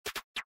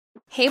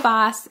Hey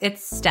boss,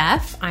 it's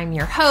Steph. I'm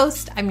your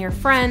host. I'm your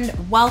friend.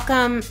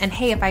 Welcome. And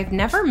hey, if I've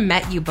never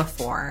met you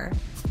before,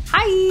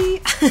 hi.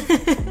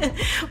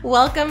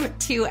 Welcome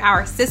to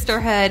our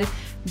sisterhood.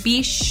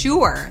 Be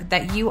sure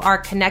that you are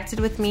connected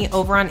with me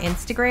over on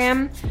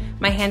Instagram.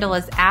 My handle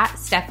is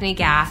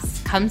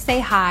 @StephanieGass. Come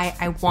say hi.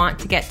 I want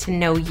to get to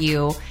know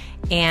you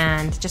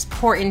and just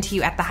pour into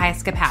you at the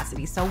highest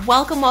capacity. So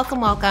welcome,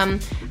 welcome, welcome.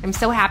 I'm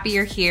so happy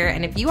you're here.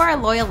 And if you are a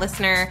loyal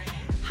listener,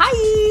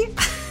 hi.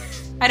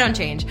 I don't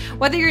change.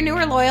 Whether you're new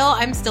or loyal,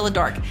 I'm still a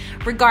dork.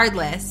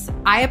 Regardless,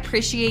 I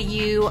appreciate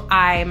you.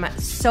 I'm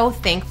so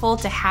thankful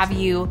to have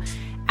you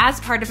as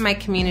part of my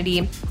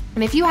community.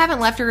 And if you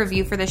haven't left a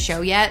review for the show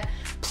yet,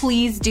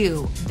 please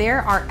do. There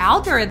are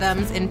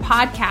algorithms in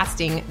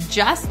podcasting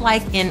just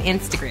like in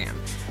Instagram.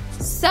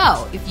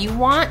 So if you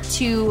want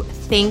to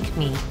thank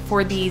me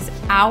for these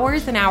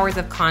hours and hours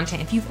of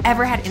content, if you've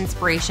ever had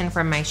inspiration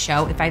from my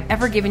show, if I've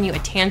ever given you a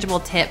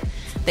tangible tip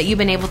that you've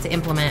been able to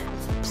implement,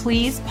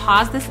 please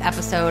pause this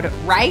episode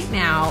right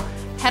now,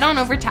 head on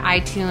over to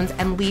iTunes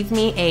and leave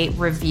me a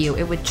review.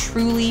 It would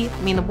truly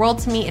mean the world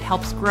to me. It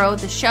helps grow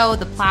the show,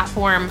 the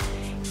platform,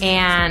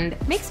 and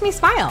makes me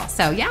smile.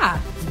 So yeah,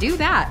 do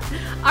that.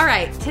 All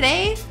right,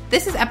 today,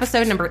 this is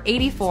episode number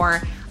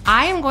 84.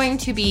 I am going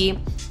to be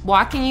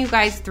walking you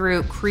guys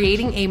through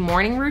creating a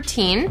morning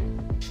routine.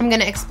 I'm going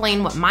to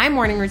explain what my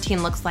morning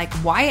routine looks like,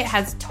 why it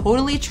has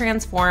totally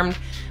transformed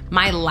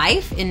my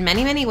life in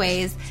many, many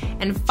ways.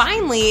 And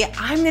finally,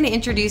 I'm going to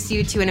introduce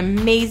you to an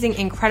amazing,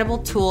 incredible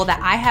tool that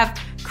I have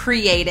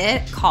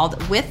created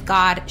called With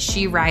God,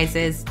 She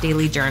Rises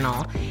Daily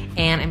Journal.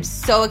 And I'm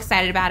so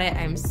excited about it.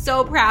 I'm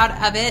so proud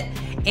of it.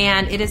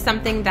 And it is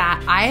something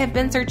that I have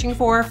been searching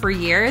for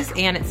years.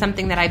 And it's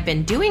something that I've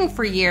been doing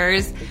for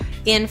years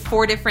in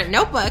 4 different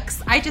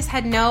notebooks. I just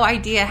had no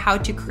idea how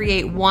to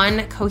create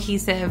one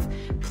cohesive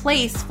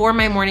place for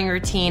my morning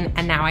routine.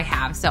 And now I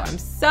have. So I'm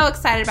so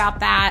excited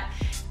about that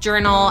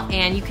journal,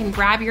 and you can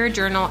grab your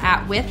journal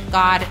at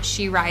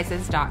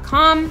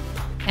withgodsherises.com,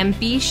 and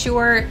be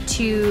sure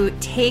to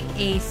take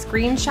a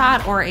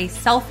screenshot or a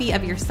selfie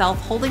of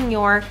yourself holding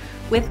your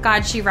With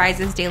God She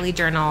Rises daily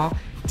journal.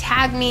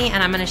 Tag me,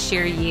 and I'm going to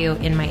share you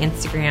in my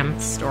Instagram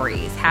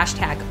stories.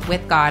 Hashtag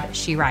With God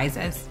She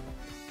Rises.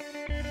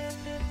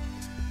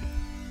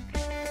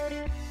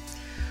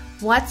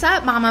 What's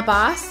up, Mama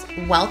Boss?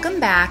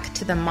 Welcome back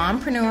to the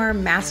Mompreneur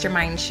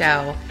Mastermind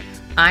Show.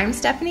 I'm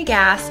Stephanie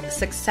Gass,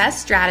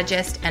 success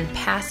strategist and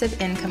passive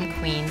income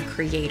queen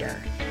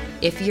creator.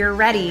 If you're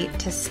ready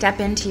to step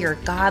into your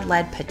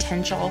God-led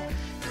potential,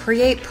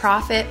 create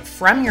profit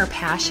from your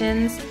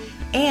passions,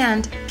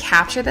 and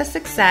capture the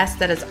success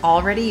that is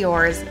already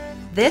yours,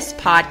 this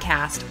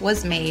podcast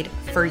was made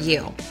for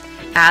you.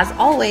 As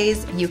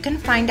always, you can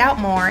find out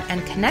more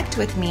and connect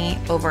with me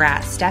over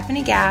at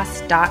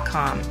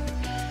stephaniegass.com.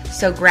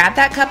 So grab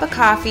that cup of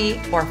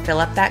coffee or fill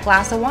up that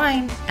glass of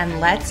wine,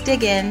 and let's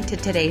dig into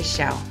today's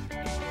show.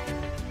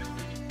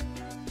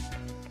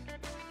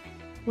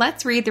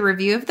 Let's read the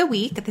review of the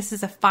week. This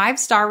is a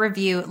 5-star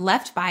review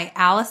left by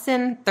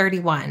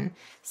Allison31.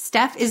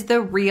 Steph is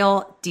the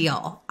real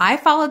deal. I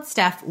followed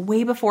Steph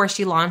way before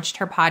she launched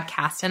her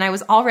podcast, and I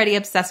was already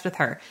obsessed with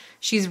her.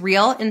 She's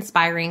real,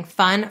 inspiring,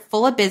 fun,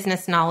 full of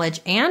business knowledge,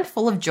 and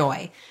full of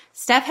joy.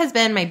 Steph has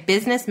been my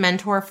business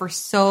mentor for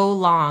so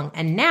long,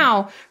 and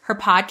now her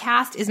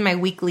podcast is my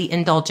weekly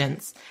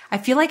indulgence. I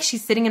feel like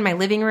she's sitting in my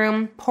living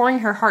room, pouring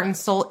her heart and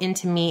soul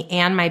into me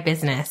and my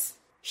business.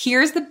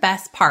 Here's the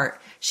best part.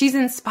 She's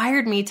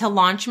inspired me to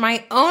launch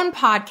my own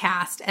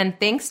podcast, and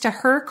thanks to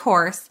her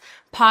course,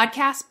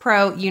 Podcast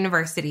Pro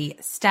University,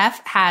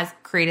 Steph has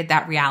created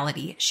that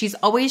reality. She's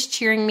always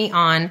cheering me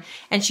on,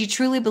 and she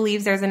truly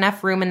believes there's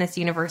enough room in this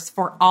universe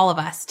for all of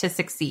us to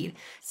succeed.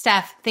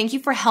 Steph, thank you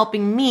for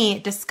helping me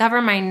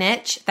discover my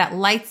niche that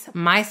lights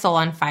my soul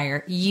on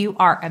fire. You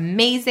are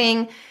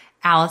amazing.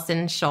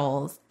 Allison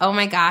Scholes. Oh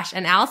my gosh.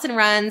 And Allison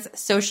runs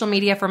Social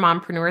Media for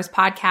Mompreneurs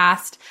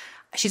podcast.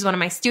 She's one of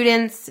my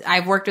students.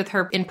 I've worked with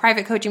her in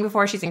private coaching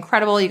before. She's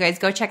incredible. You guys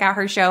go check out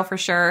her show for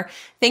sure.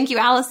 Thank you,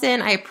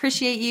 Allison. I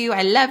appreciate you.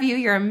 I love you.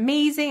 You're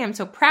amazing. I'm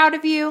so proud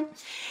of you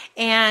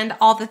and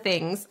all the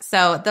things.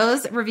 So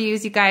those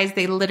reviews, you guys,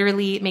 they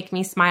literally make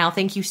me smile.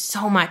 Thank you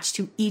so much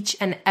to each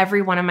and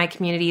every one of my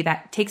community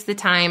that takes the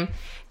time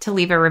to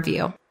leave a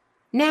review.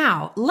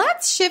 Now,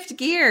 let's shift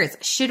gears.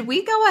 Should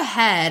we go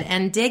ahead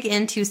and dig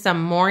into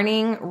some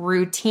morning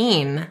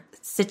routine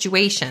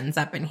situations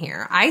up in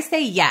here? I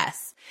say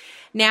yes.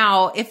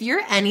 Now, if you're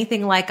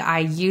anything like I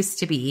used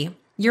to be,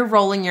 you're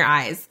rolling your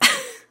eyes.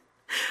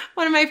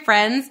 One of my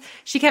friends,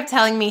 she kept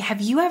telling me, have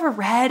you ever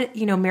read,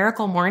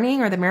 Miracle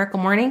Morning or The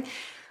Miracle Morning?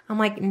 I'm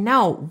like,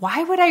 no,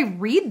 why would I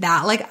read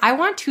that? Like, I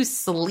want to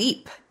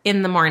sleep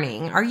in the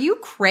morning. Are you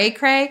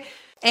cray-cray?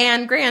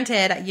 And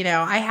granted,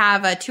 I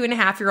have a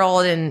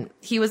 2.5-year-old and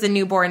he was a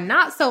newborn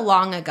not so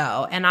long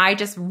ago. And I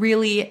just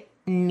really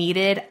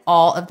needed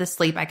all of the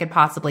sleep I could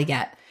possibly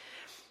get.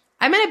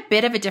 I'm in a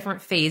bit of a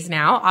different phase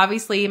now.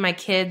 Obviously, my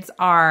kids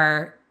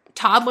are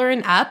toddler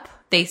and up.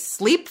 They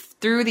sleep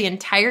through the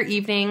entire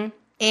evening.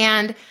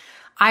 And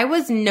I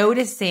was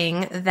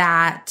noticing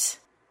that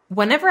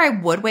whenever I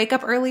would wake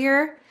up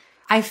earlier,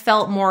 I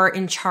felt more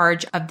in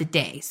charge of the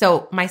day.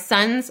 So my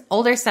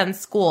older son's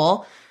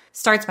school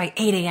starts by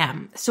 8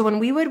 a.m. So when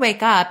we would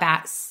wake up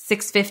at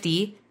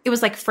 6:50, it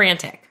was like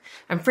frantic.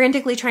 I'm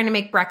frantically trying to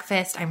make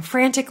breakfast. I'm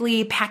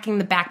frantically packing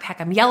the backpack.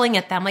 I'm yelling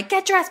at them like,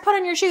 get dressed, put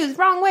on your shoes,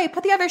 wrong way,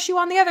 put the other shoe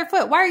on the other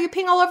foot. Why are you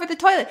peeing all over the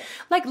toilet?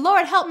 Like,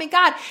 Lord, help me,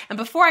 God. And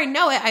before I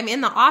know it, I'm in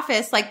the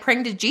office like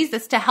praying to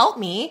Jesus to help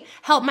me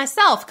help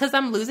myself because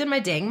I'm losing my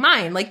dang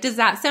mind. Like, does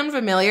that sound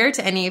familiar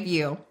to any of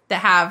you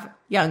that have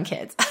young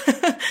kids?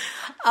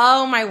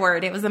 Oh my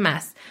word, it was a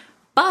mess.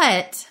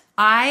 But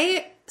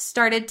I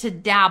started to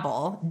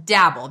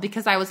dabble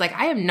because I was like,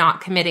 I am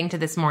not committing to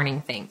this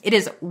morning thing. It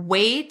is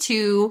way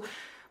too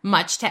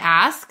much to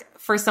ask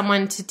for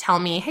someone to tell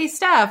me, hey,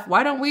 Steph,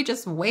 why don't we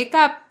just wake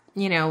up,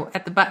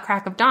 at the butt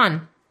crack of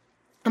dawn?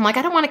 I'm like,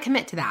 I don't want to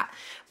commit to that,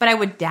 but I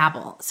would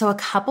dabble. So a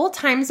couple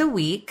times a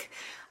week,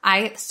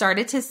 I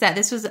started to set,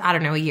 this was, I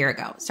don't know, a year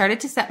ago,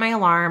 started to set my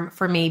alarm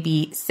for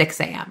maybe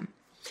 6 a.m.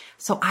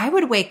 So I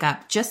would wake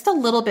up just a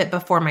little bit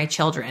before my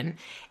children,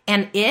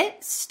 and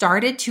it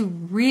started to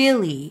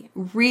really,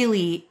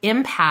 really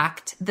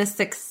impact the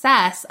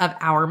success of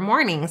our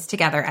mornings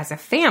together as a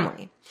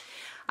family.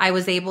 I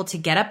was able to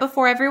get up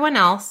before everyone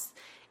else,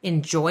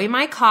 enjoy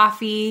my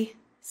coffee,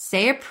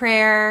 say a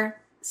prayer,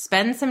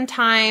 spend some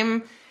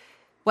time,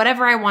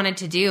 whatever I wanted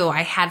to do.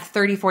 I had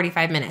 30,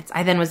 45 minutes.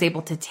 I then was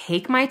able to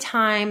take my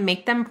time,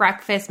 make them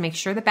breakfast, make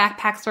sure the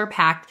backpacks were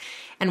packed.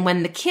 And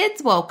when the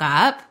kids woke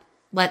up,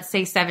 let's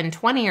say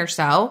 7:20 or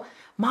so,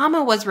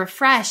 Mama was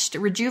refreshed,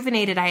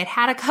 rejuvenated. I had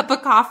had a cup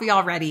of coffee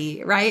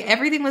already, right?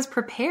 Everything was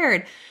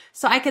prepared.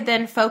 So I could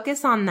then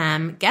focus on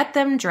them, get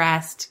them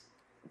dressed,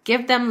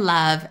 give them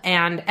love,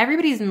 and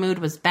everybody's mood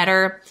was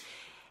better.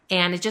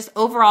 And it just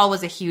overall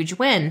was a huge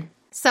win.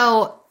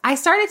 So I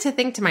started to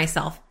think to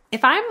myself,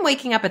 if I'm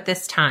waking up at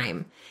this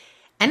time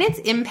and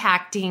it's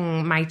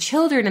impacting my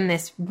children in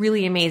this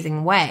really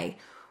amazing way,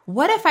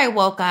 what if I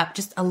woke up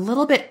just a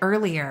little bit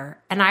earlier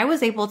and I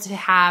was able to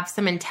have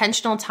some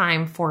intentional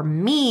time for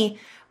me,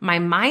 my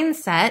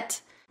mindset,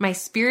 my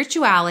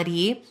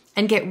spirituality,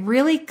 and get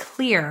really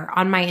clear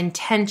on my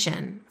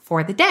intention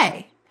for the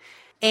day?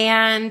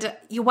 And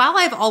while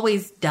I've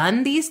always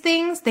done these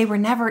things, they were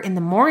never in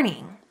the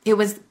morning. It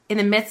was in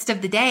the midst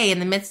of the day, in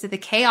the midst of the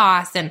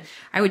chaos. And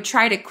I would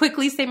try to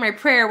quickly say my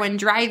prayer when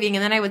driving.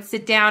 And then I would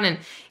sit down and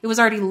it was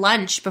already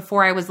lunch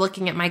before I was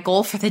looking at my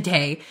goal for the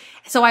day.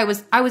 So I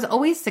was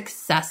always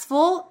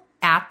successful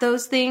at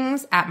those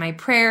things, at my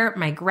prayer,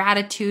 my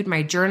gratitude,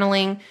 my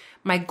journaling,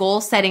 my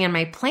goal setting, and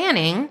my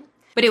planning.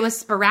 But it was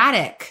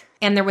sporadic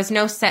and there was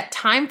no set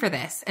time for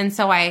this. And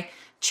so I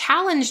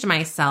challenged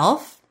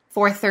myself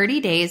for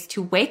 30 days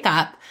to wake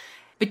up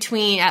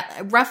between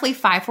roughly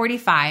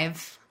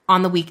 5:45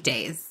 on the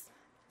weekdays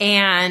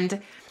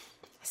and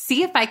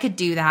see if I could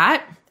do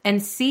that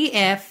and see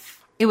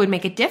if it would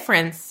make a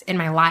difference in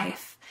my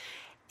life.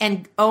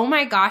 And oh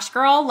my gosh,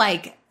 girl,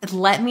 like,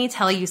 let me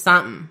tell you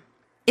something.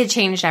 It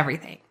changed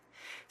everything.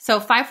 So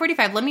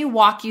 5:45, let me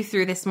walk you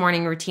through this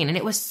morning routine. And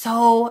it was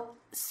so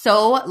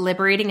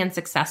liberating and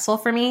successful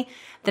for me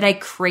that I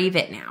crave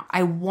it now.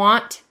 I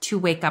want to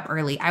wake up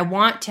early. I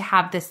want to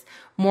have this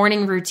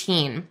morning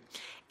routine.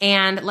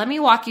 And let me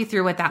walk you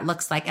through what that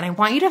looks like. And I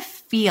want you to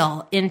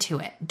feel into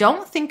it.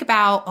 Don't think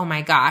about, oh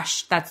my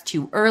gosh, that's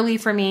too early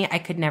for me. I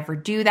could never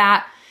do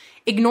that.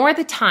 Ignore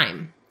the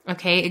time,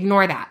 okay?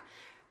 Ignore that.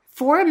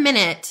 For a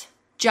minute,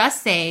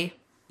 just say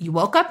you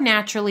woke up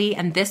naturally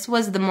and this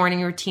was the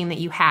morning routine that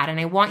you had. And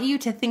I want you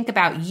to think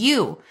about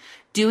you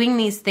doing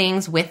these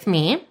things with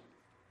me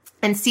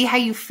and see how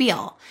you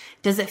feel.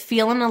 Does it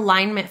feel in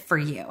alignment for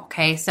you?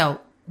 Okay, so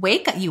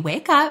you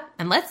wake up,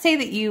 and let's say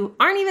that you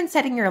aren't even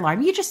setting your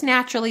alarm. You just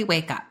naturally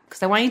wake up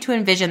because I want you to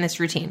envision this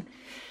routine.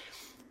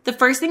 The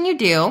first thing you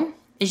do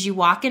is you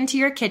walk into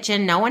your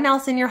kitchen. No one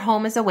else in your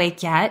home is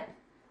awake yet,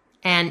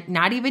 and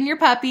not even your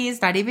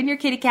puppies, not even your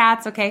kitty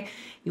cats, okay?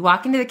 You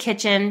walk into the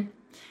kitchen.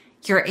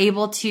 You're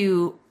able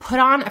to put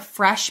on a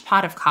fresh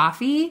pot of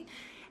coffee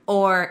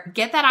or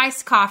get that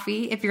iced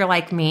coffee if you're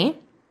like me.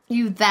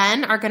 You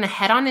then are going to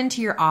head on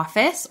into your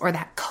office or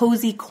that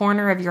cozy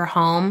corner of your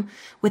home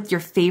with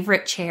your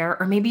favorite chair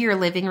or maybe your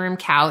living room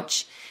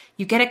couch.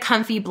 You get a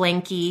comfy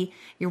blankie.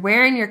 You're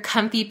wearing your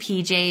comfy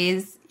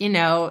PJs.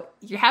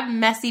 You have a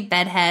messy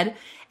bedhead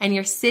and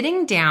you're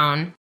sitting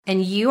down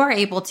and you are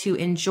able to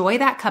enjoy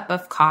that cup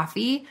of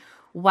coffee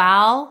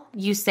while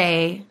you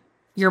say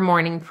your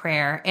morning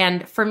prayer.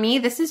 And for me,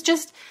 this is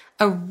just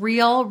a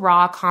real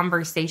raw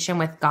conversation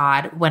with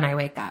God when I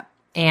wake up.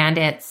 And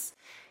it's,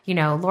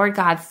 Lord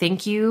God,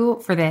 thank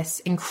you for this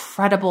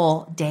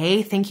incredible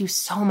day. Thank you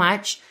so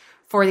much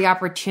for the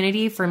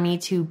opportunity for me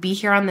to be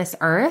here on this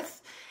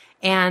earth.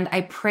 And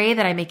I pray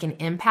that I make an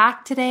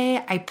impact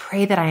today. I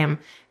pray that I am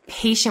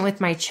patient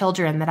with my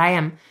children, that I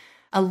am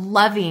a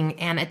loving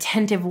and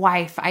attentive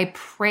wife. I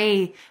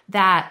pray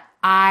that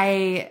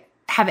I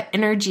have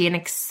energy and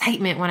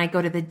excitement when I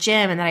go to the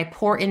gym and that I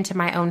pour into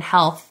my own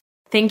health.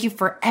 Thank you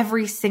for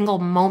every single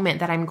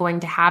moment that I'm going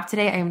to have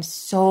today. I am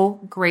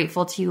so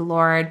grateful to you,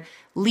 Lord.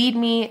 Lead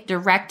me,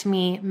 direct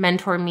me,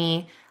 mentor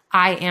me.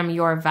 I am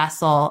your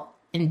vessel.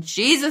 In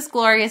Jesus'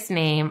 glorious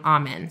name,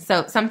 amen.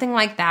 So something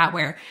like that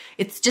where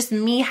it's just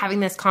me having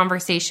this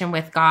conversation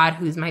with God,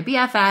 who's my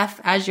BFF,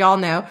 as y'all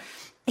know.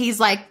 He's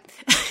like,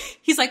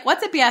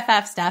 what's a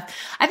BFF, Steph?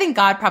 I think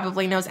God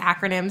probably knows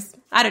acronyms.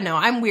 I don't know.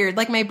 I'm weird.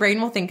 Like my brain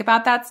will think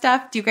about that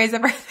stuff. Do you guys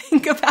ever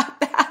think about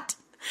that?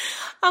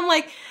 I'm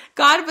like,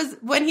 God was,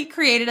 when he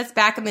created us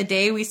back in the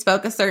day, we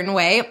spoke a certain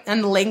way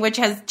and the language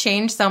has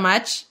changed so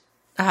much.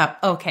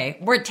 Okay,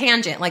 we're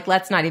tangent. Like,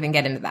 let's not even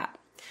get into that.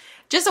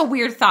 Just a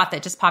weird thought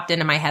that just popped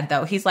into my head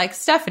though. He's like,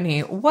 Stephanie,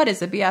 what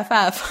is a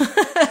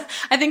BFF?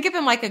 I think of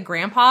him like a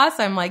grandpa.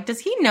 So I'm like, does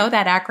he know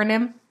that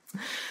acronym?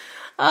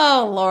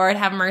 Oh, Lord,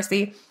 have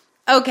mercy.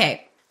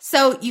 Okay,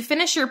 so you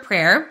finish your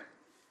prayer.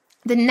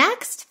 The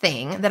next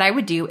thing that I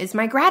would do is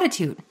my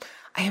gratitude.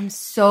 I am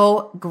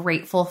so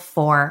grateful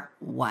for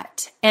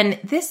what? And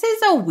this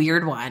is a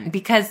weird one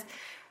because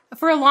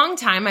for a long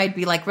time, I'd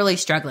be like really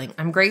struggling.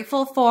 I'm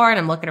grateful for, and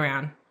I'm looking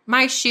around,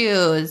 my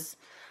shoes.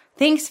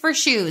 Thanks for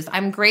shoes.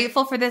 I'm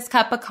grateful for this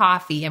cup of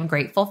coffee. I'm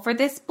grateful for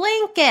this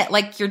blanket.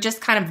 Like you're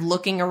just kind of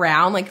looking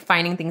around, like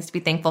finding things to be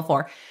thankful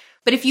for.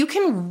 But if you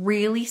can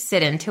really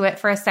sit into it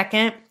for a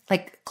second,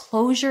 like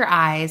close your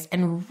eyes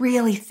and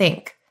really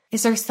think,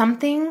 is there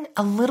something,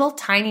 a little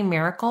tiny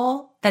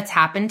miracle that's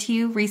happened to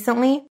you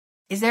recently?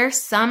 Is there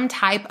some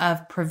type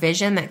of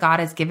provision that God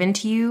has given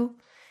to you?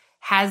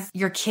 Has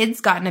your kids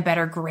gotten a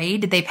better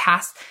grade? Did they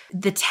pass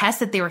the test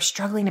that they were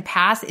struggling to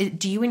pass?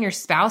 Do you and your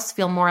spouse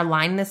feel more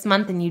aligned this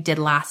month than you did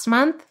last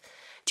month?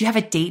 Do you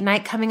have a date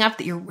night coming up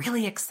that you're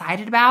really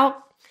excited about?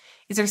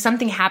 Is there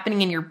something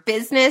happening in your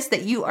business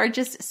that you are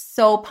just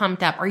so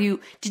pumped up?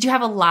 Did you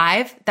have a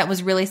live that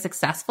was really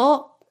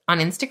successful on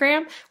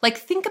Instagram? Like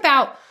think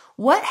about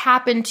what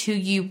happened to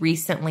you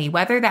recently,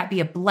 whether that be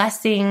a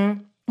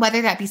blessing,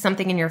 whether that be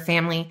something in your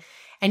family,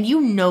 and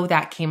you know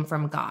that came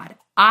from God.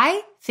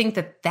 I think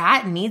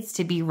that needs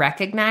to be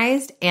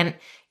recognized, and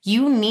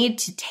you need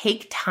to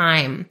take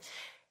time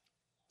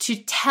to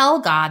tell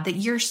God that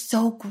you're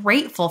so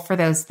grateful for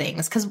those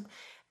things, because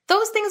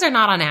those things are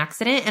not on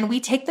accident and we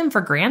take them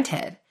for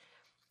granted.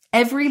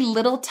 Every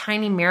little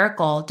tiny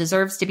miracle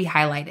deserves to be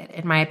highlighted,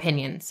 in my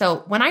opinion.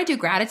 So when I do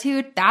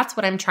gratitude, that's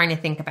what I'm trying to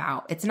think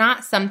about. It's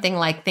not something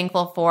like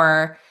thankful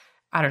for,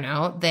 I don't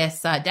know,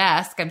 this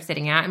desk I'm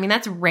sitting at. I mean,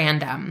 that's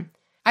random.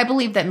 I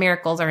believe that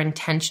miracles are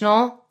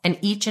intentional, and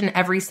each and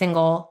every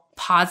single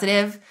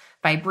positive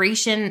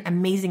vibration,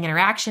 amazing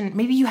interaction.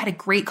 Maybe you had a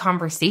great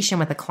conversation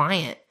with a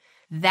client.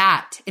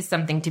 That is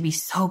something to be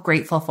so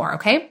grateful for,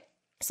 okay?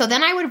 So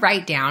then I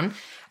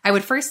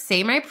would first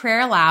say my prayer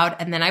aloud,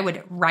 and then I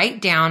would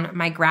write down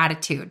my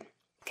gratitude,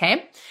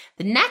 okay?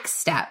 The next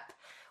step,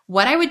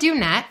 what I would do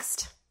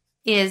next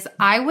is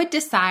I would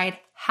decide,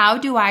 how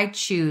do I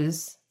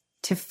choose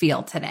to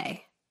feel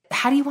today?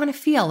 How do you want to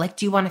feel? Like,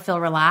 do you want to feel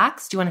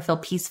relaxed? Do you want to feel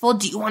peaceful?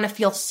 Do you want to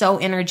feel so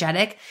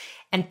energetic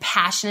and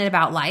passionate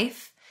about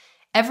life?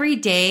 Every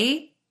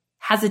day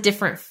has a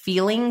different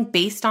feeling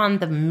based on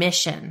the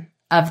mission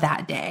of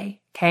that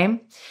day,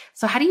 okay?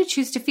 So how do you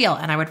choose to feel?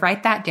 And I would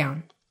write that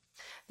down.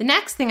 The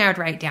next thing I would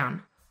write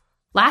down,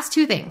 last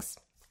two things,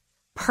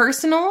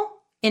 personal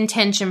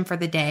intention for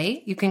the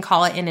day. You can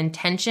call it an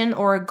intention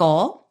or a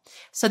goal.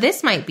 So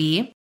this might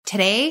be,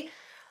 today,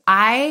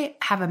 I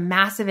have a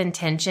massive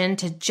intention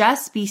to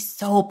just be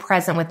so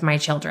present with my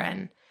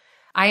children.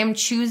 I am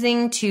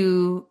choosing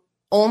to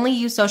only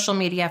use social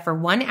media for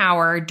 1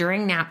 hour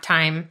during nap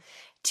time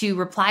to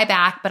reply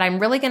back, but I'm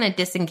really going to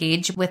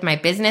disengage with my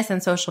business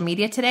and social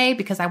media today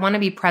because I want to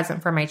be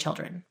present for my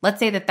children. Let's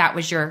say that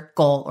was your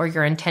goal or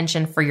your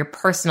intention for your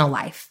personal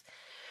life.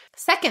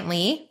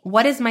 Secondly,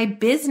 what is my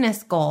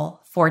business goal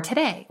for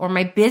today or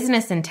my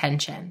business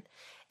intention?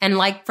 And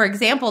like, for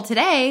example,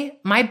 today,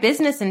 my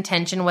business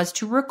intention was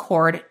to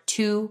record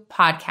 2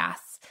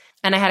 podcasts.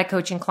 And I had a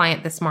coaching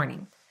client this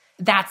morning.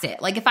 That's it.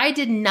 Like if I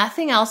did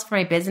nothing else for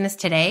my business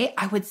today,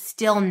 I would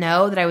still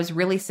know that I was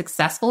really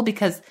successful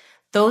because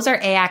those are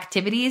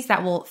activities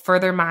that will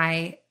further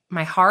my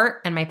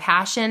heart and my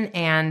passion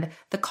and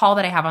the call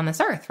that I have on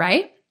this earth,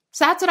 right?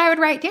 So that's what I would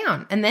write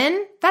down. And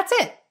then that's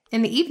it.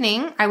 In the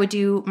evening, I would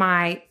do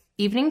my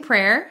evening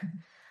prayer.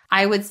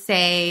 I would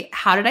say,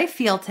 how did I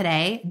feel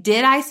today?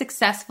 Did I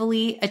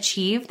successfully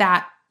achieve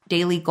that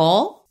daily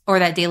goal or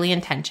that daily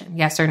intention?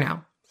 Yes or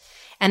no?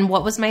 And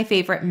what was my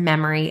favorite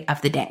memory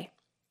of the day?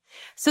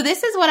 So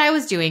this is what I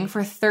was doing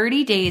for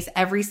 30 days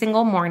every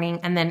single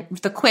morning, and then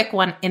the quick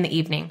one in the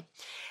evening.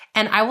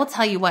 And I will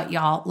tell you what,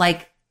 y'all,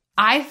 like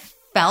I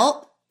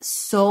felt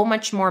so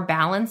much more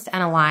balanced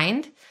and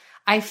aligned.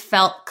 I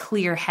felt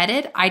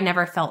clear-headed. I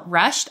never felt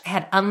rushed. I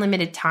had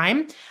unlimited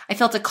time. I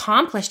felt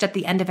accomplished at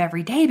the end of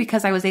every day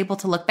because I was able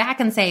to look back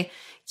and say,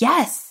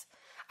 yes,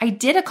 I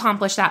did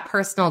accomplish that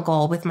personal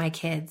goal with my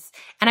kids.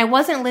 And I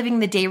wasn't living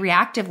the day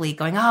reactively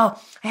going, oh,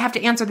 I have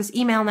to answer this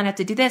email and then I have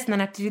to do this and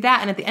then I have to do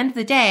that. And at the end of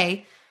the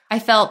day, I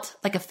felt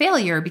like a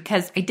failure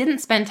because I didn't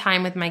spend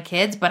time with my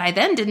kids, but I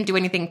then didn't do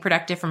anything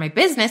productive for my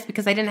business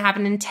because I didn't have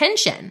an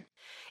intention.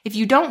 If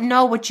you don't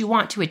know what you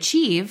want to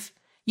achieve,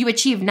 you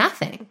achieve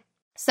nothing.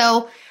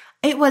 So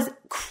it was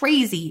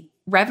crazy.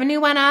 Revenue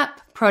went up,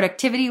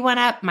 productivity went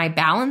up, my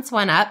balance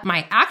went up,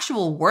 my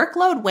actual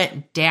workload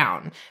went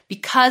down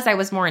because I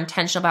was more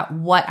intentional about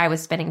what I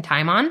was spending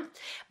time on.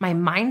 My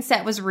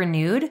mindset was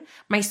renewed.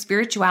 My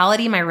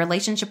spirituality, my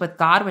relationship with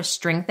God was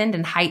strengthened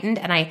and heightened.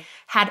 And I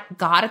had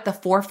God at the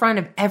forefront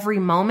of every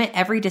moment,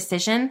 every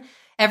decision,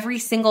 every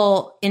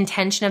single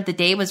intention of the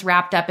day was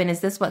wrapped up in,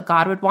 is this what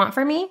God would want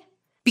for me?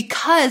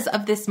 Because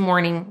of this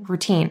morning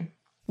routine.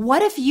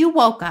 What if you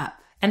woke up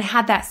and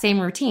had that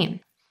same routine?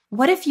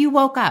 What if you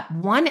woke up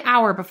 1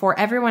 hour before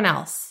everyone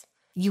else?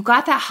 You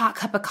got that hot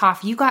cup of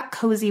coffee, you got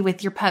cozy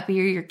with your puppy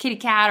or your kitty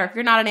cat, or if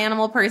you're not an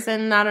animal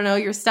person, I don't know,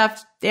 your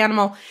stuffed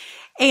animal,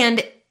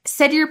 and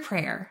said your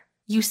prayer.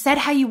 You said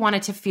how you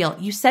wanted to feel.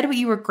 You said what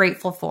you were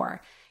grateful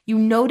for. You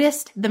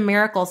noticed the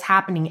miracles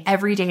happening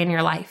every day in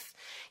your life.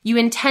 You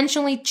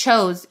intentionally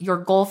chose your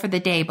goal for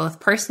the day, both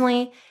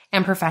personally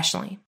and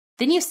professionally.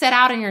 Then you set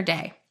out on your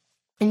day.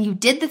 And you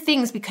did the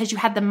things because you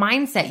had the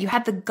mindset, you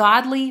had the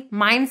godly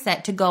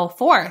mindset to go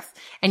forth.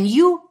 And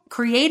you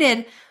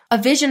created a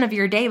vision of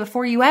your day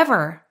before you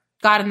ever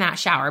got in that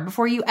shower,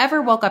 before you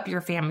ever woke up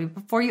your family,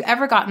 before you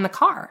ever got in the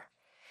car.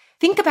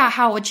 Think about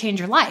how it would change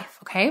your life,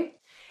 okay?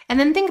 And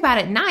then think about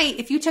at night,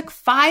 if you took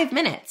 5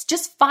 minutes,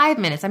 just 5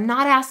 minutes, I'm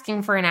not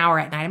asking for an hour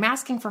at night, I'm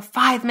asking for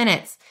 5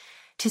 minutes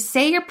to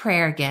say your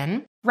prayer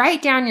again,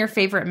 write down your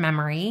favorite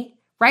memory,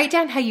 write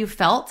down how you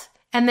felt,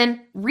 and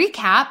then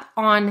recap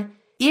on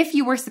if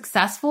you were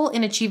successful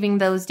in achieving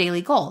those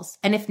daily goals.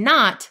 And if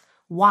not,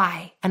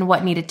 why and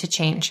what needed to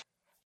change.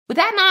 Would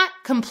that not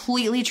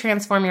completely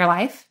transform your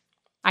life?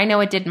 I know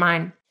it did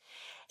mine.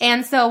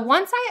 And so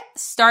once I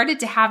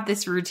started to have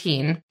this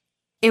routine,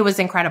 it was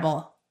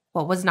incredible.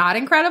 What was not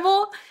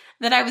incredible?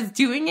 That I was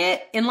doing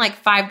it in like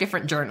 5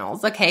 different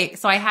journals. Okay,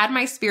 so I had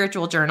my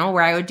spiritual journal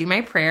where I would do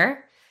my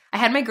prayer. I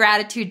had my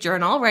gratitude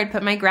journal where I'd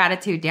put my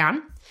gratitude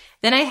down.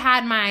 Then I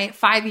had my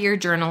 5-year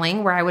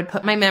journaling where I would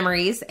put my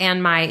memories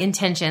and my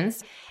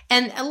intentions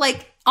and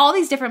like all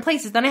these different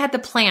places. Then I had the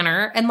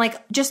planner and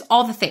like just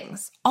all the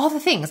things.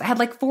 I had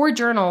like 4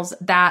 journals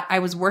that I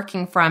was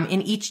working from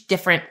in each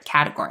different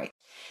category.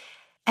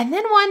 And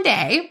then one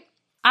day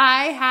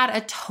I had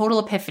a total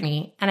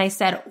epiphany and I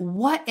said,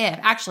 what if,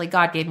 actually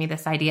God gave me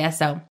this idea.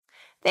 So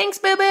thanks,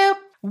 boo boo.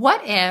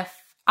 What if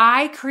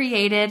I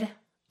created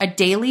a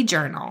daily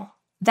journal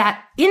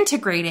that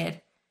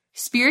integrated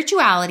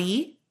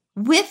spirituality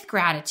with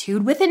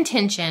gratitude, with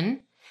intention,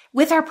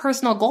 with our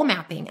personal goal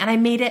mapping. And I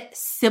made it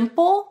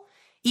simple,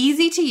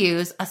 easy to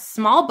use, a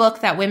small book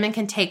that women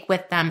can take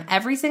with them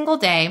every single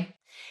day.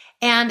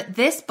 And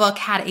this book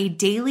had a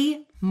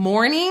daily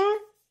morning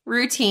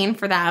routine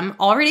for them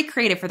already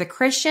created for the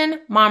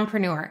Christian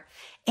mompreneur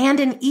and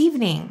an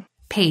evening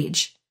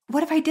page.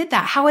 What if I did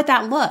that? How would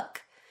that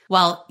look?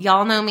 Well,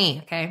 y'all know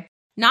me, okay?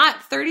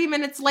 Not 30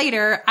 minutes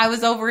later, I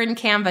was over in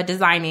Canva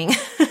designing.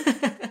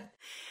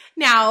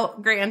 Now,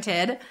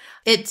 granted,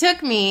 it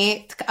took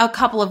me a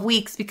couple of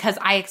weeks because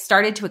I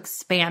started to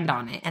expand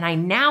on it. And I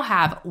now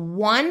have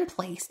one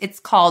place. It's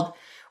called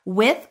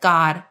With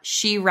God,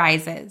 She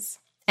Rises.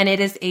 And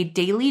it is a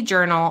daily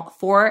journal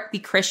for the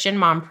Christian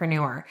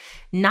mompreneur.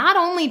 Not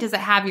only does it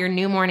have your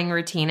new morning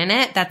routine in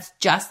it, that's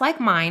just like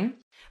mine,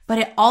 but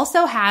it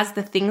also has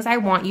the things I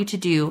want you to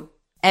do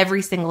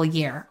every single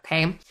year,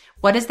 okay?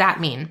 What does that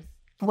mean?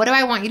 What do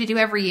I want you to do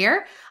every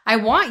year? I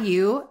want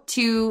you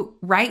to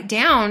write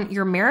down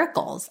your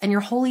miracles and your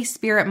Holy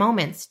Spirit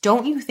moments.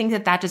 Don't you think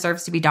that that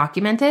deserves to be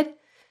documented?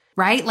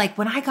 Right? Like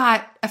when I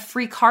got a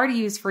free car to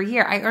use for a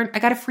year, I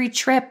got a free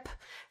trip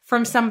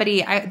from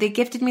somebody. They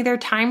gifted me their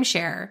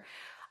timeshare.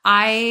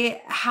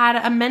 I had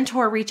a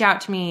mentor reach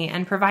out to me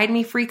and provide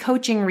me free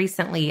coaching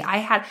recently. I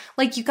had,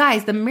 like, you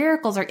guys, the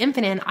miracles are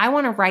infinite. And I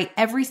want to write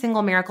every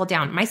single miracle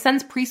down. My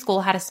son's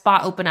preschool had a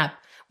spot open up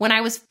when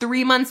I was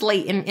 3 months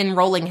late in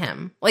enrolling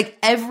him. Like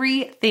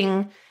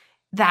everything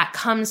that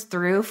comes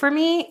through for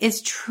me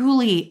is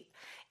truly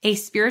a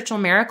spiritual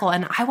miracle.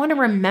 And I want to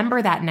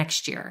remember that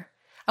next year.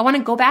 I want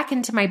to go back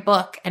into my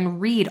book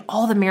and read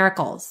all the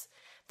miracles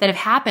that have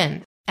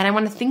happened. And I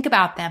want to think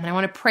about them and I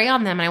want to pray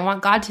on them. And I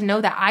want God to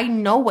know that I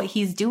know what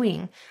He's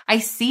doing. I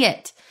see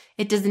it.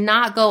 It does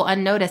not go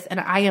unnoticed.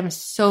 And I am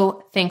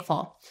so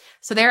thankful.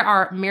 So there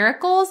are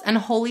miracles and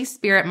Holy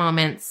Spirit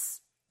moments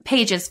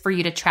pages for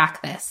you to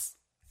track this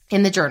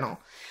in the journal.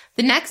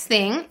 The next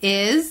thing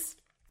is,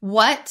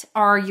 what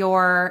are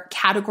your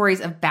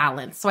categories of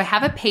balance? So I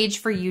have a page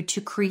for you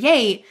to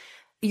create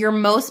your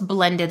most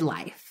blended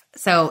life.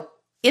 So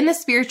in the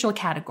spiritual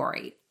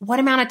category, what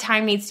amount of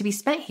time needs to be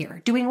spent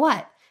here? Doing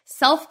what?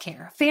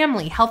 Self-care,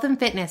 family, health and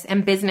fitness,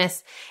 and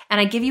business. And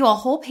I give you a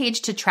whole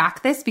page to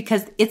track this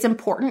because it's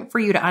important for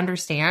you to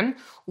understand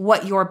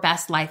what your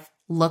best life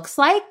looks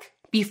like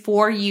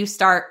before you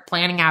start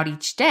planning out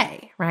each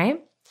day,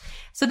 right?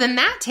 So then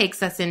that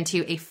takes us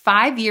into a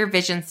 5-year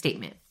vision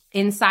statement.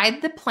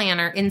 Inside the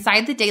planner,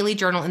 inside the daily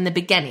journal in the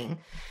beginning,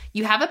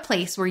 you have a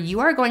place where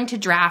you are going to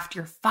draft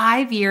your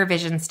 5-year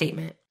vision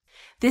statement.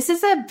 This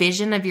is a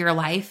vision of your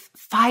life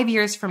 5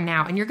 years from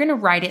now, and you're going to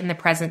write it in the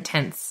present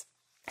tense.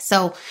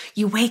 So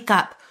you wake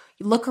up,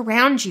 you look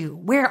around you.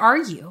 Where are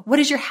you? What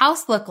does your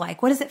house look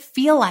like? What does it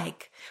feel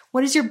like?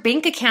 What does your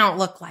bank account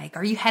look like?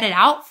 Are you headed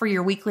out for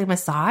your weekly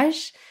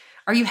massage?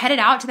 Are you headed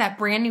out to that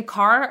brand new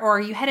car? Or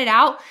are you headed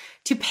out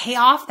to pay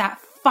off that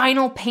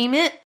final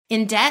payment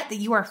in debt that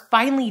you are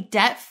finally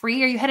debt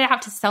free? Are you headed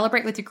out to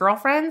celebrate with your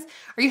girlfriends?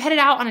 Are you headed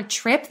out on a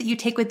trip that you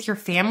take with your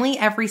family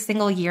every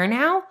single year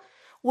now?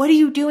 What are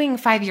you doing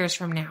 5 years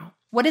from now?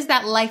 What does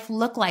that life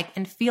look like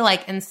and feel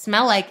like and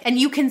smell like? And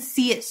you can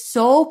see it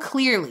so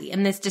clearly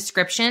in this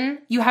description.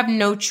 You have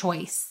no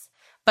choice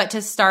but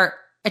to start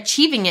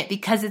achieving it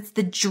because it's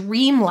the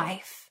dream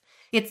life.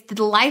 It's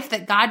the life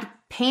that God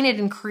painted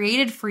and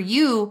created for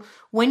you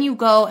when you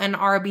go and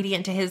are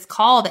obedient to his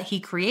call that he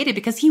created,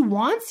 because he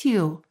wants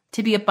you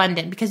to be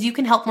abundant, because you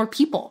can help more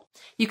people.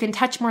 You can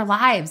touch more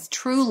lives,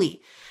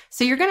 truly.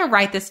 So you're going to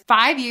write this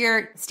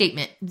 5-year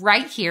statement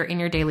right here in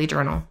your daily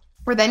journal.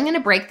 We're then going to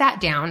break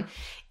that down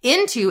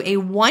into a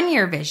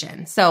 1-year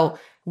vision. So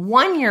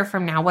 1 year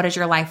from now, what does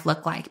your life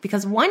look like?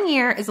 Because 1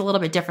 year is a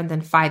little bit different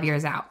than 5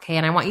 years out. Okay.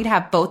 And I want you to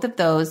have both of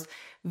those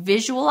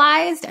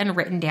visualized and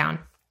written down.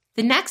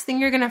 The next thing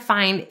you're going to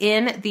find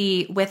in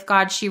the With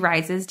God She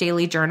Rises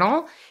daily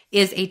journal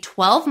is a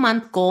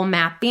 12-month goal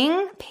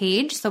mapping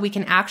page. So we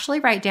can actually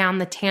write down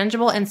the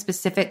tangible and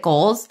specific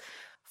goals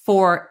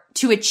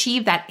to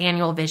achieve that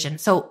annual vision.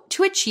 So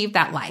to achieve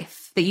that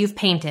life that you've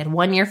painted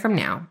 1 year from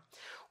now,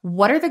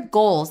 what are the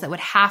goals that would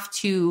have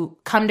to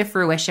come to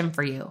fruition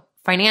for you?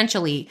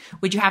 Financially,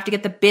 would you have to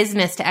get the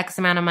business to X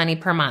amount of money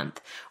per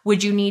month?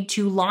 Would you need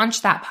to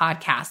launch that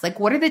podcast? Like,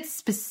 what are the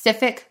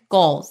specific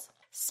goals?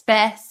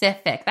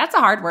 Specific. That's a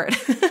hard word.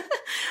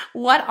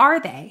 What are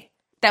they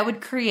that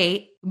would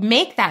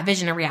make that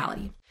vision a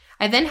reality?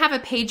 I then have a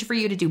page for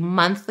you to do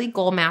monthly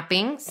goal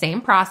mapping,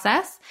 same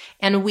process,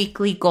 and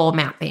weekly goal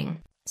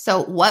mapping.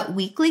 So what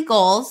weekly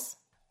goals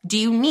do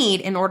you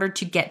need in order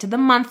to get to the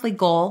monthly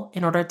goal,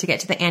 in order to get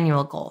to the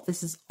annual goal?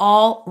 This is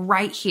all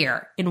right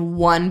here in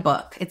one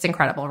book. It's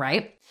incredible,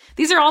 right?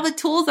 These are all the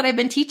tools that I've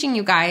been teaching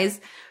you guys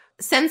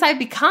since I've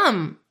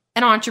become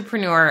an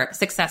entrepreneur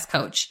success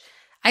coach.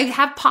 I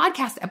have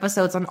podcast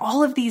episodes on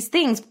all of these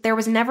things, but there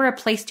was never a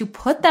place to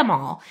put them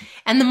all.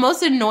 And the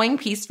most annoying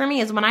piece for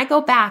me is when I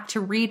go back to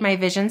read my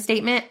vision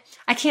statement,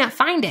 I can't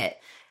find it.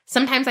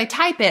 Sometimes I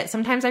type it.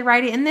 Sometimes I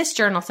write it in this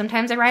journal.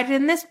 Sometimes I write it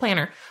in this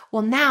planner.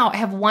 Well, now I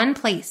have one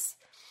place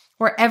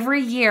where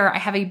every year I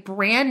have a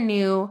brand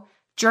new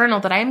journal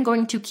that I am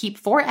going to keep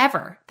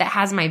forever that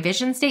has my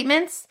vision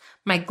statements,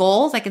 my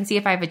goals. I can see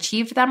if I've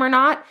achieved them or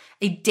not,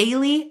 a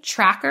daily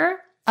tracker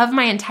of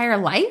my entire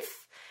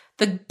life,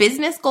 the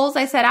business goals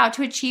I set out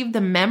to achieve,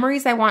 the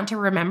memories I want to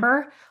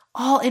remember,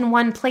 all in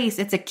one place.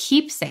 It's a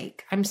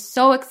keepsake. I'm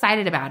so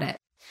excited about it.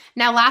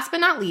 Now, last but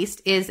not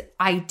least is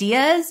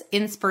ideas,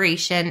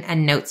 inspiration,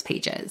 and notes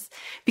pages.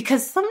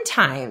 Because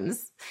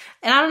sometimes,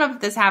 and I don't know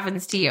if this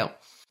happens to you,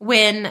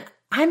 when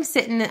I'm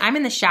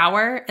in the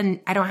shower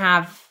and I don't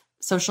have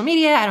social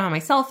media, I don't have my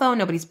cell phone,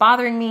 nobody's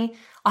bothering me,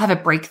 I'll have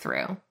a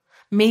breakthrough.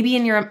 Maybe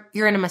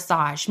you're in a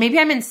massage. Maybe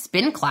I'm in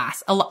spin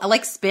class.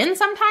 Like spin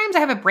sometimes, I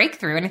have a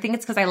breakthrough. And I think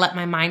it's because I let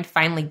my mind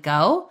finally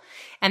go.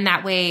 And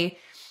that way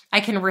I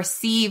can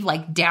receive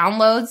like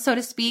downloads, so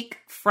to speak,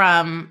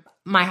 from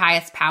my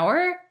highest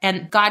power,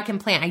 and God can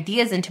plant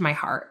ideas into my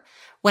heart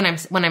when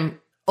I'm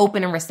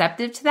open and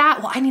receptive to that.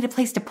 Well, I need a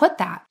place to put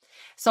that.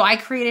 So I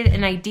created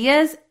an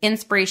ideas,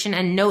 inspiration,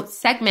 and notes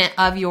segment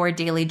of your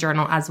daily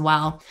journal as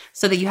well,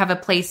 so that you have a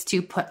place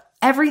to put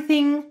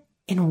everything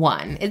in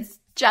one. It's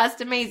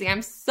just amazing.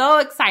 I'm so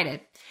excited.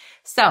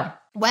 So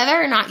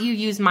whether or not you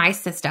use my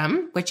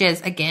system, which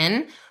is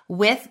again,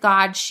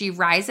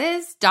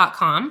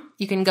 withgodsherises.com,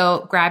 you can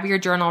go grab your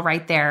journal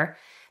right there.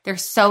 They're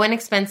so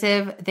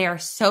inexpensive. They're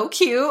so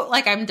cute.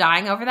 Like, I'm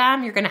dying over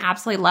them. You're going to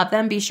absolutely love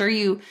them. Be sure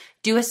you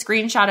do a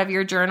screenshot of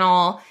your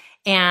journal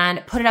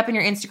and put it up in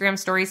your Instagram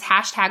stories,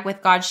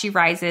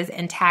 #WithGodSheRises,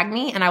 and tag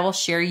me, and I will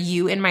share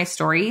you in my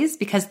stories,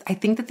 because I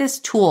think that this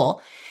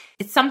tool,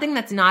 it's something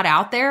that's not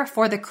out there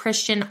for the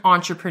Christian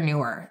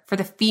entrepreneur, for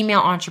the female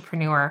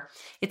entrepreneur.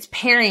 It's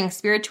pairing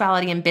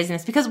spirituality and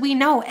business, because we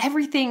know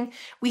everything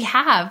we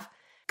have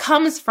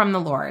comes from the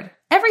Lord.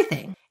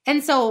 Everything.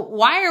 And so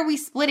why are we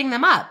splitting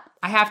them up?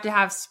 I have to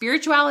have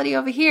spirituality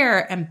over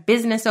here and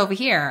business over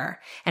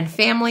here and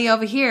family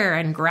over here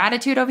and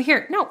gratitude over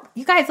here. No,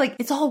 you guys, like,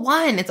 it's all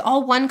one. It's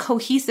all one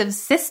cohesive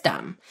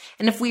system.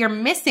 And if we are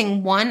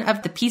missing one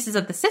of the pieces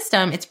of the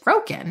system, it's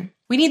broken.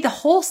 We need the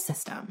whole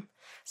system.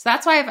 So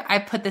that's why I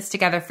put this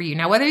together for you.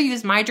 Now, whether you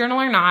use my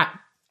journal or not,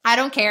 I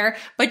don't care,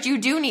 but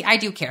I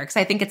do care, because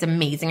I think it's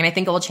amazing and I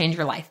think it will change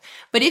your life.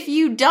 But if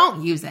you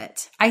don't use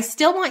it, I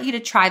still want you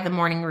to try the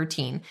morning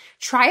routine.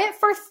 Try it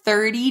for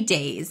 30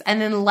 days and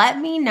then let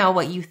me know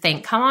what you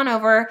think. Come on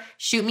over,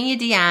 shoot me a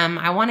DM.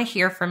 I want to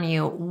hear from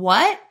you.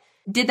 What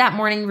did that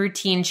morning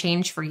routine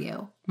change for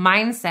you?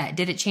 Mindset.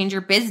 Did it change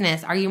your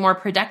business? Are you more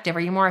productive?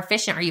 Are you more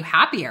efficient? Are you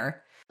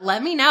happier?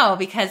 Let me know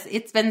because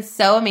it's been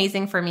so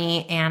amazing for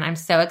me and I'm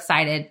so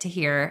excited to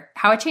hear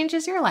how it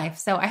changes your life.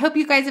 So I hope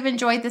you guys have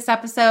enjoyed this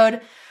episode.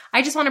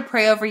 I just want to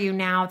pray over you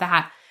now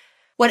that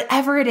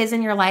whatever it is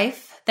in your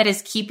life that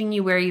is keeping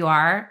you where you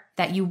are,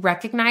 that you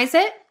recognize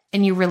it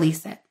and you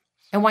release it.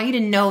 I want you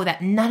to know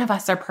that none of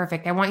us are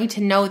perfect. I want you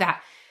to know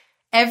that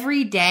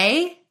every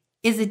day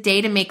is a day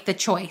to make the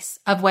choice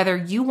of whether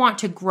you want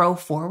to grow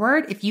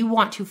forward, if you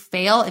want to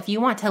fail, if you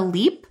want to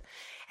leap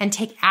and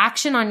take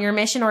action on your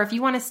mission, or if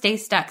you want to stay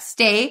stuck,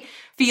 stay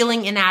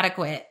feeling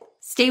inadequate,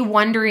 stay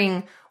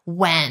wondering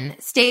when,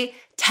 stay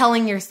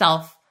telling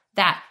yourself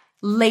that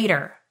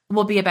later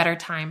will be a better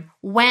time,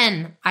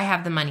 when I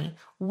have the money,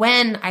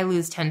 when I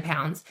lose 10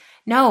 pounds.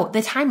 No,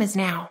 the time is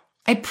now.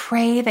 I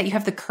pray that you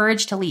have the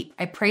courage to leap.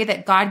 I pray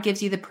that God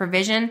gives you the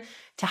provision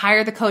to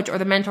hire the coach or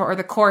the mentor or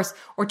the course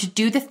or to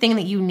do the thing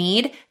that you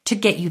need to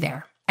get you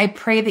there. I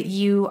pray that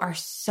you are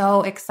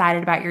so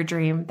excited about your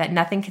dream, that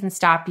nothing can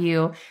stop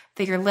you,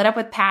 that you're lit up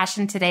with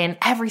passion today and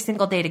every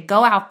single day to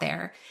go out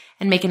there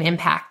and make an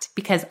impact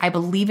because I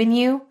believe in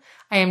you,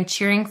 I am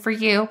cheering for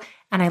you,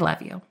 and I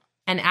love you.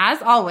 And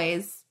as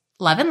always,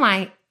 love and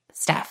light,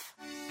 Steph.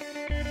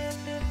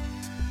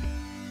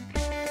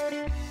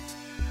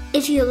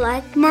 If you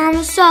like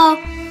Mama's Talk,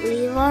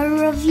 leave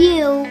a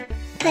review.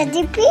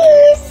 Pretty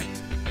please.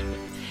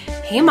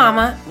 Hey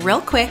Mama, real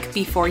quick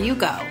before you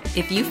go,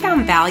 if you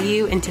found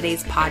value in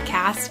today's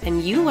podcast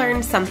and you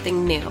learned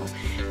something new,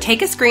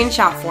 take a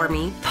screenshot for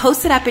me,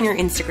 post it up in your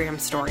Instagram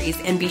stories,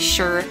 and be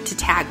sure to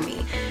tag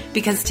me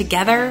because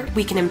together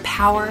we can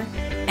empower,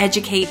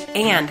 educate,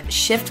 and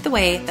shift the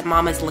way that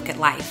mamas look at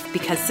life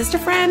because, sister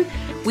friend,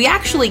 we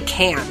actually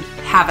can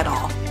have it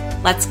all.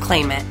 Let's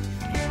claim it.